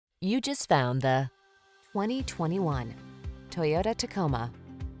You just found the 2021 Toyota Tacoma.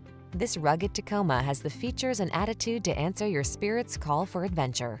 This rugged Tacoma has the features and attitude to answer your spirit's call for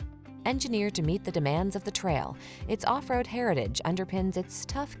adventure. Engineered to meet the demands of the trail, its off-road heritage underpins its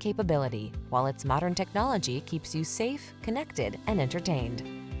tough capability, while its modern technology keeps you safe, connected, and entertained.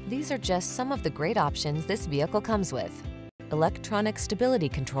 These are just some of the great options this vehicle comes with: electronic stability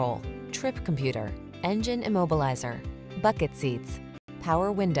control, trip computer, engine immobilizer, bucket seats,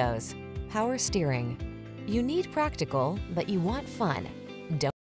 power windows, power steering. You need practical, but you want fun. Don't